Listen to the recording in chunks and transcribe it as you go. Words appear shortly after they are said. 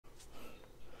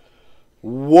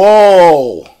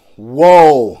Whoa.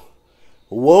 Whoa.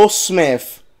 Will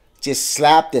Smith just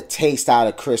slapped the taste out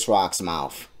of Chris Rock's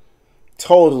mouth.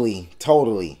 Totally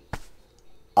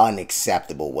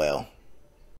unacceptable, Will.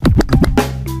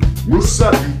 What's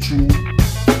up, YouTube?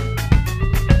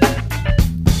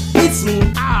 It's me.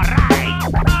 Alright.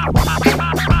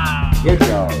 Good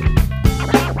job.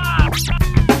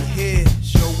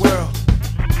 Here's your world.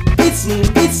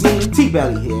 It's me,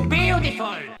 T-Belly here.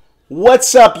 Beautiful.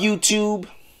 What's up, YouTube?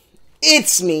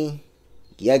 It's me,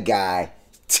 your guy,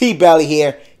 T-Belly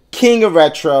here, King of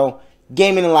Retro,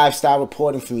 Gaming and Lifestyle,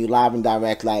 reporting from you live and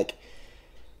direct. Like,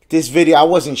 this video, I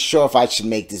wasn't sure if I should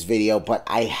make this video, but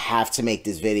I have to make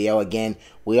this video. Again,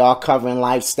 we are covering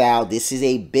lifestyle. This is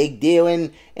a big deal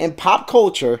in pop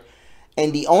culture.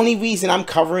 And the only reason I'm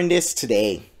covering this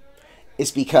today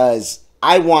is because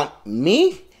I want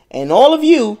me and all of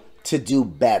you to do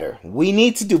better. We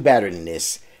need to do better than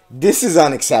this. This is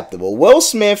unacceptable. Will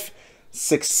Smith,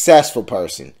 successful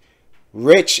person.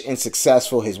 Rich and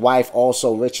successful. His wife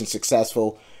also rich and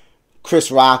successful.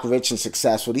 Chris Rock, rich and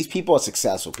successful. These people are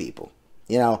successful people,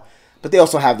 you know. But they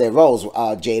also have their roles.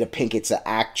 Jada Pinkett's an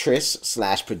actress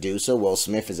slash producer. Will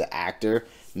Smith is an actor,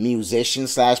 musician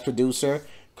slash producer.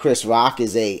 Chris Rock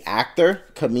is a actor,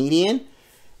 comedian.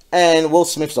 And Will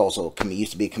Smith's also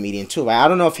used to be a comedian too, right? I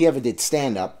don't know if he ever did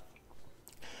stand-up.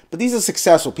 But these are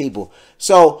successful people.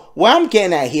 So what I'm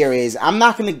getting at here is I'm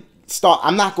not going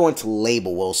to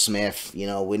label Will Smith. You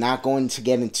know, we're not going to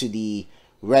get into the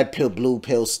red pill, blue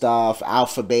pill stuff,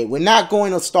 alphabet. We're not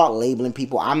going to start labeling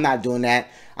people. I'm not doing that.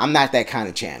 I'm not that kind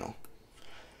of channel.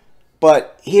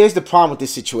 But here's the problem with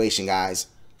this situation, guys.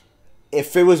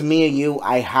 If it was me or you,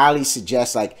 I highly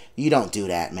suggest, like, you don't do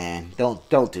that, man.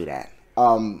 Don't do that.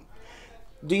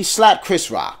 Do you slap Chris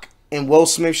Rock in Will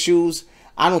Smith's shoes?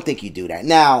 I don't think you do that.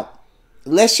 Now,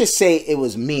 let's just say it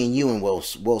was me and you in Will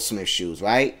Smith's shoes,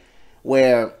 right?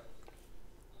 Where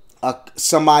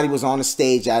somebody was on a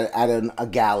stage at a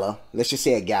gala. Let's just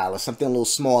say a gala, something a little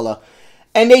smaller.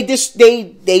 And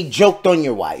they joked on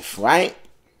your wife, right?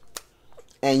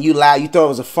 And you thought it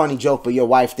was a funny joke, but your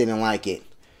wife didn't like it.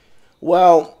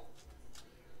 Well,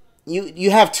 you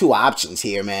have two options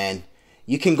here, man.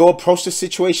 You can go approach the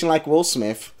situation like Will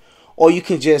Smith, or you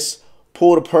can just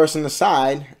pull the person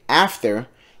aside after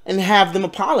and have them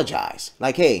apologize.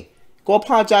 Like, hey, go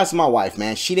apologize to my wife,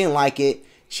 man. She didn't like it.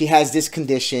 She has this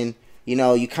condition. You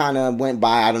know, you kind of went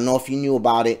by. I don't know if you knew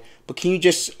about it, but can you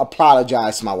just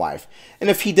apologize to my wife? And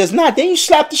if he does not, then you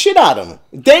slap the shit out of him.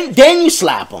 Then you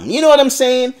slap him. You know what I'm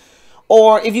saying?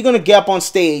 Or if you're going to get up on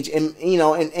stage and, you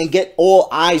know, and get all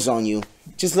eyes on you,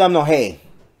 just let them know, hey,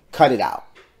 cut it out.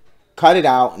 Cut it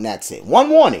out, and that's it. One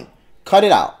warning. Cut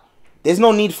it out. There's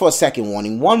no need for a second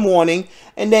warning. One warning,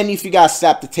 and then if you got to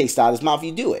slap the taste out of his mouth,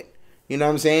 you do it. You know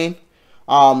what I'm saying?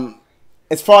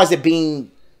 As far as it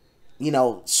being, you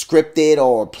know, scripted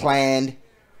or planned,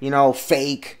 you know,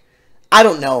 fake, I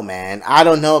don't know, man. I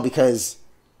don't know because,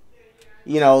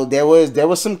 you know, there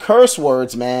was some curse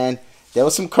words, man. There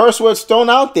was some curse words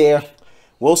thrown out there.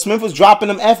 Will Smith was dropping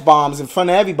them F-bombs in front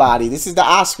of everybody. This is the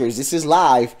Oscars. This is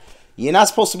live. You're not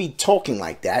supposed to be talking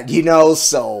like that, you know?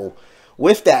 So,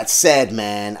 with that said,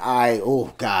 man,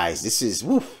 guys, this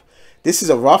is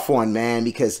a rough one, man,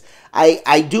 because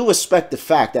I do respect the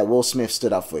fact that Will Smith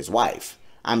stood up for his wife.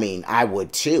 I mean, I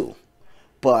would too.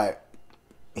 But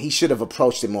he should have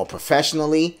approached it more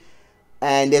professionally.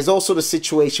 And there's also the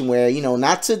situation where, you know,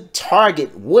 not to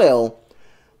target Will,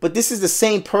 but this is the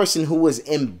same person who was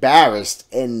embarrassed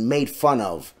and made fun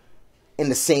of in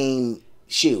the same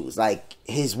shoes. Like,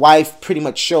 his wife pretty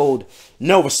much showed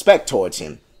no respect towards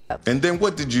him. And then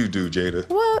what did you do, Jada?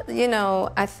 Well, you know,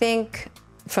 I think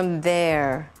from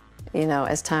there, you know,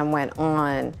 as time went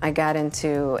on, I got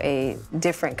into a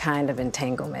different kind of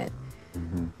entanglement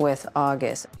with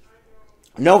August.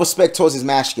 No respect towards his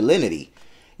masculinity.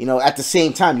 You know, at the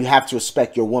same time, you have to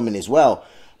respect your woman as well.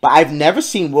 But I've never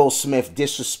seen Will Smith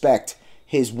disrespect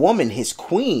his woman, his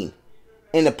queen,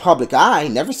 in the public eye.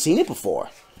 Never seen it before.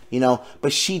 You know,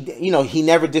 but she, you know, he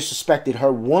never disrespected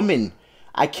her woman.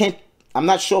 I'm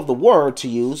not sure of the word to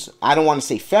use. I don't want to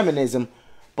say feminism,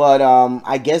 but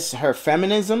I guess her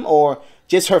feminism or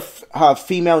just her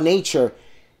female nature.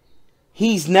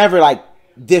 He's never like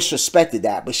disrespected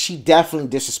that, but she definitely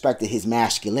disrespected his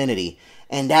masculinity,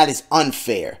 and that is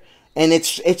unfair. And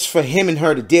it's for him and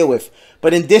her to deal with.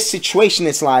 But in this situation,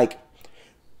 it's like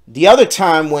the other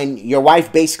time when your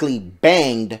wife basically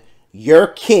banged your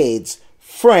kid's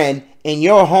friend in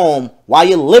your home while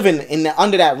you're living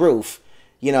under that roof.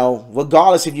 You know,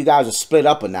 regardless if you guys are split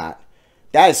up or not,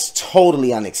 that is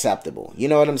totally unacceptable. You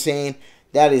know what I'm saying?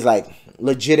 That is like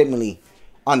legitimately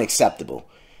unacceptable.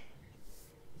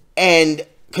 And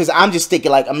because I'm just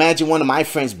thinking, like, imagine one of my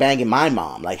friends banging my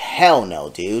mom. Like, hell no,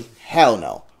 dude. Hell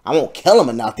no. I won't kill him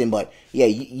or nothing, but yeah,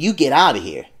 you get out of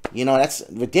here. You know, that's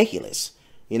ridiculous.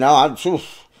 You know, that's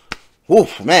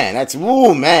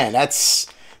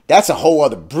a whole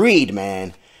other breed,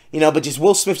 man. You know, but just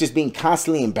Will Smith just being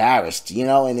constantly embarrassed, you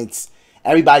know, and it's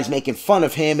everybody's making fun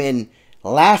of him and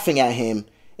laughing at him.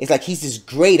 It's like he's this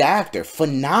great actor,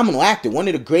 phenomenal actor, one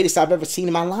of the greatest I've ever seen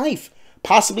in my life.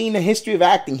 Possibly in the history of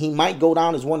acting, he might go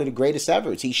down as one of the greatest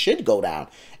ever. He should go down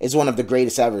as one of the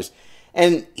greatest ever.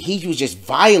 And he was just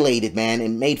violated, man,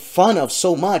 and made fun of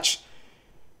so much.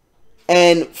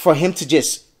 And for him to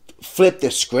just flip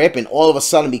the script and all of a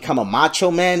sudden become a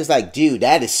macho man, it's like, dude,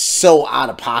 that is so out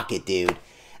of pocket, dude.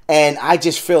 And I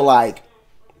just feel like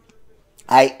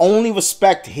I only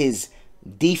respect his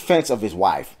defense of his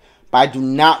wife, but I do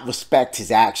not respect his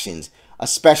actions,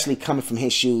 especially coming from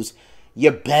his shoes.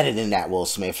 You're better than that, Will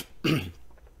Smith.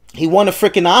 He won a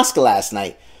freaking Oscar last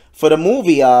night for the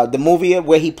movie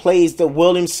where he plays the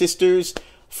Williams sisters'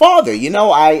 father. You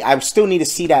know, I still need to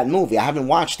see that movie. I haven't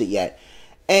watched it yet.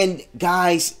 And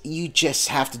guys, you just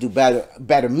have to do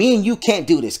better. Me and you can't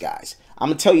do this, guys. I'm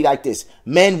going to tell you like this.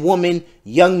 Men, women,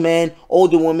 young men,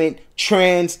 older women,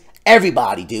 trans,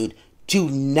 everybody, dude. Do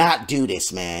not do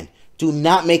this, man. Do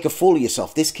not make a fool of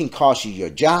yourself. This can cost you your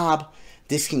job.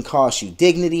 This can cost you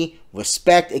dignity,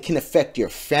 respect. It can affect your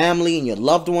family and your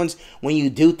loved ones when you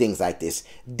do things like this.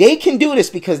 They can do this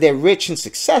because they're rich and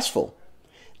successful.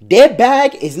 Their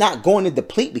bag is not going to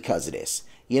deplete because of this,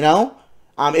 you know?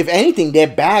 If anything, their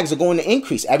bags are going to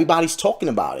increase. Everybody's talking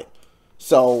about it.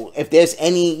 So if there's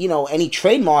any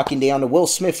trademark in there on the Will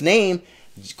Smith name,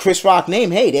 Chris Rock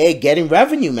name, hey, they're getting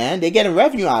revenue, man. They're getting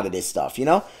revenue out of this stuff, you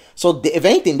know? So if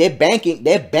anything, their bag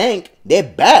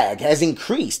has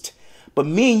increased. But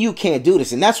me and you can't do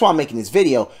this. And that's why I'm making this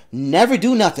video. Never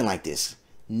do nothing like this.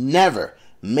 Never.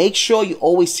 Make sure you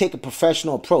always take a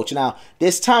professional approach. Now,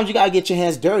 there's times you got to get your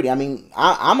hands dirty. I mean,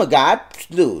 I'm a guy,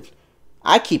 dude.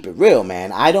 I keep it real,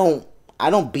 man. I don't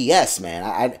BS,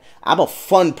 man. I'm a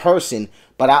fun person,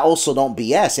 but I also don't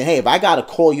BS. And hey, if I got to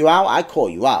call you out, I call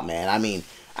you out, man. I mean,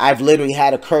 I've literally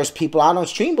had to curse people out on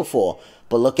stream before.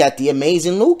 But look at the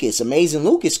Amazing Lucas. Amazing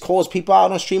Lucas calls people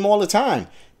out on stream all the time.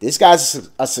 This guy's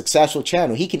a successful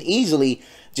channel. He can easily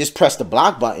just press the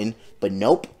block button, but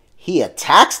nope. He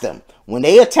attacks them. When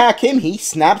they attack him, he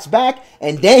snaps back,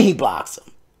 and then he blocks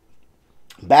them.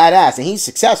 Badass, and he's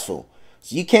successful.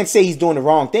 So you can't say he's doing the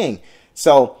wrong thing.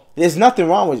 So there's nothing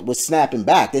wrong with snapping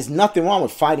back. There's nothing wrong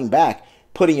with fighting back,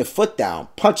 putting your foot down,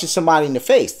 punching somebody in the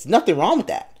face. There's nothing wrong with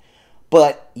that.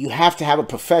 But you have to have a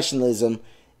professionalism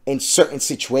in certain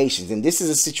situations. And this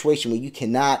is a situation where you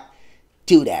cannot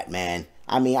do that, man.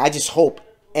 I mean, I just hope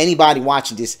anybody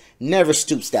watching this never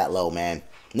stoops that low, man.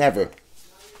 Never.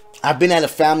 I've been at a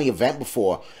family event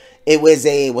before. Was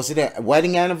it a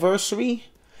wedding anniversary?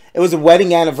 It was a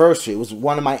wedding anniversary. It was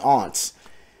one of my aunts.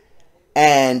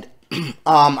 And we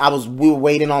were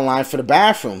waiting online for the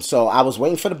bathroom. So I was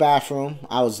waiting for the bathroom.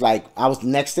 I was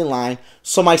next in line.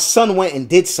 So my son went and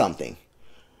did something.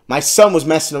 My son was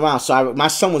messing around. So my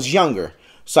son was younger.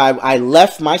 So I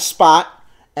left my spot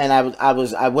and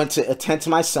I went to attend to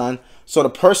my son. So the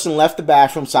person left the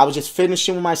bathroom. So I was just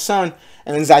finishing with my son.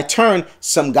 And as I turned,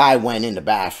 some guy went in the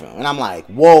bathroom. And I'm like,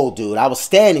 whoa, dude. I was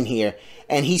standing here.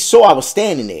 And he saw I was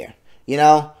standing there, you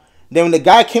know. Then when the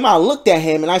guy came out, I looked at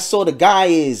him, and I saw the guy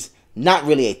is not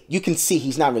really, you can see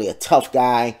he's not really a tough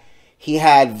guy. He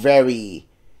had very,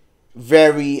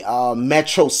 very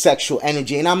metrosexual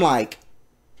energy. And I'm like,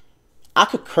 I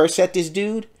could curse at this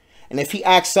dude. And if he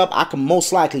acts up, I could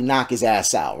most likely knock his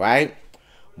ass out, right?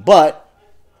 But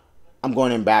I'm going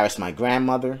to embarrass my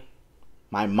grandmother,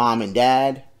 my mom and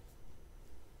dad,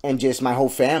 and just my whole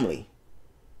family.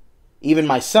 Even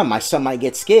my son might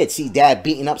get scared. See dad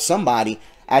beating up somebody.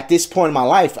 At this point in my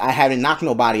life, I haven't knocked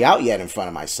nobody out yet in front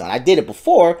of my son. I did it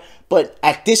before, but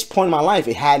at this point in my life,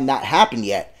 it had not happened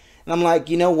yet. And I'm like,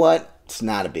 you know what? It's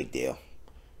not a big deal.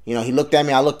 You know, he looked at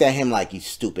me. I looked at him like, you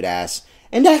stupid ass.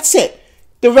 And that's it.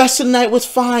 The rest of the night was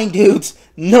fine, dudes.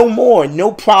 No more.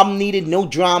 No problem needed. No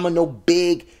drama. No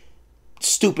big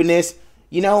stupidness.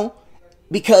 You know?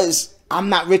 Because I'm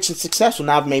not rich and successful.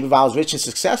 Now, maybe if I was rich and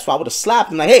successful, I would have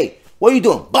slapped him like, hey, what are you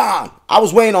doing? Bam! I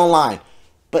was waiting online.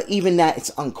 But even that,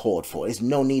 it's uncalled for. There's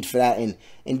no need for that. And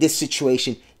in this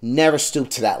situation, never stoop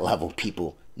to that level,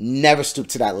 people. Never stoop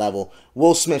to that level.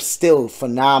 Will Smith's still a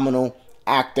phenomenal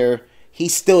actor.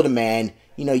 He's still the man.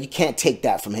 You know, you can't take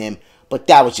that from him. But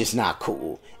that was just not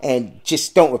cool. And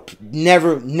just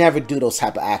never do those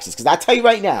type of actions. Because I tell you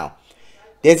right now,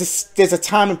 there's a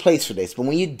time and place for this. But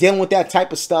when you're dealing with that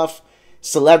type of stuff,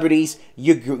 celebrities,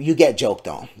 you get joked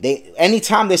on.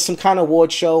 Anytime there's some kind of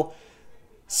award show,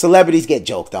 celebrities get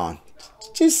joked on.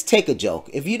 Just take a joke.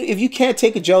 If you can't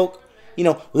take a joke,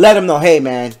 let them know, hey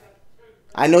man,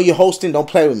 I know you're hosting, don't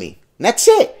play with me. And that's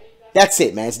it. That's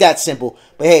it, man. It's that simple.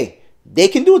 But hey, they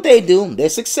can do what they do. They're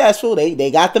successful.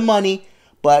 They got the money.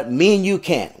 But me and you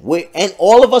can't. And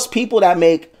all of us people that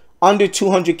make under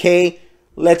 200K,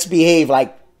 let's behave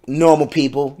like normal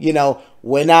people.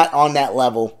 We're not on that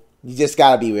level. You just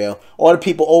got to be real. All the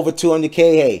people over 200K,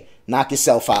 hey, knock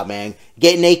yourself out, man.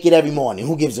 Get naked every morning.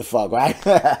 Who gives a fuck, right?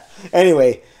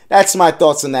 Anyway, that's my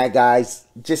thoughts on that, guys.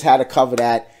 Just had to cover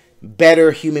that.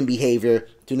 Better human behavior.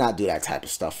 Do not do that type of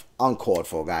stuff. Uncalled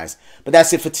for, guys. But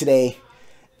that's it for today.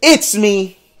 It's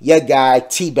me, your guy,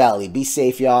 T-Belly. Be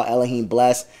safe, y'all. Elohim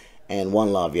bless. And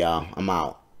one love, y'all. I'm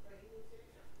out.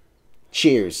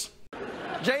 Cheers.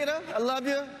 Jada, I love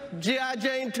you. G.I.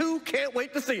 Jane 2, can't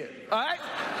wait to see it. All right?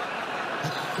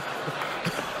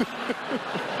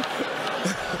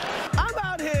 I'm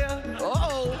out here.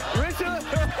 Uh-oh.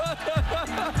 Richard.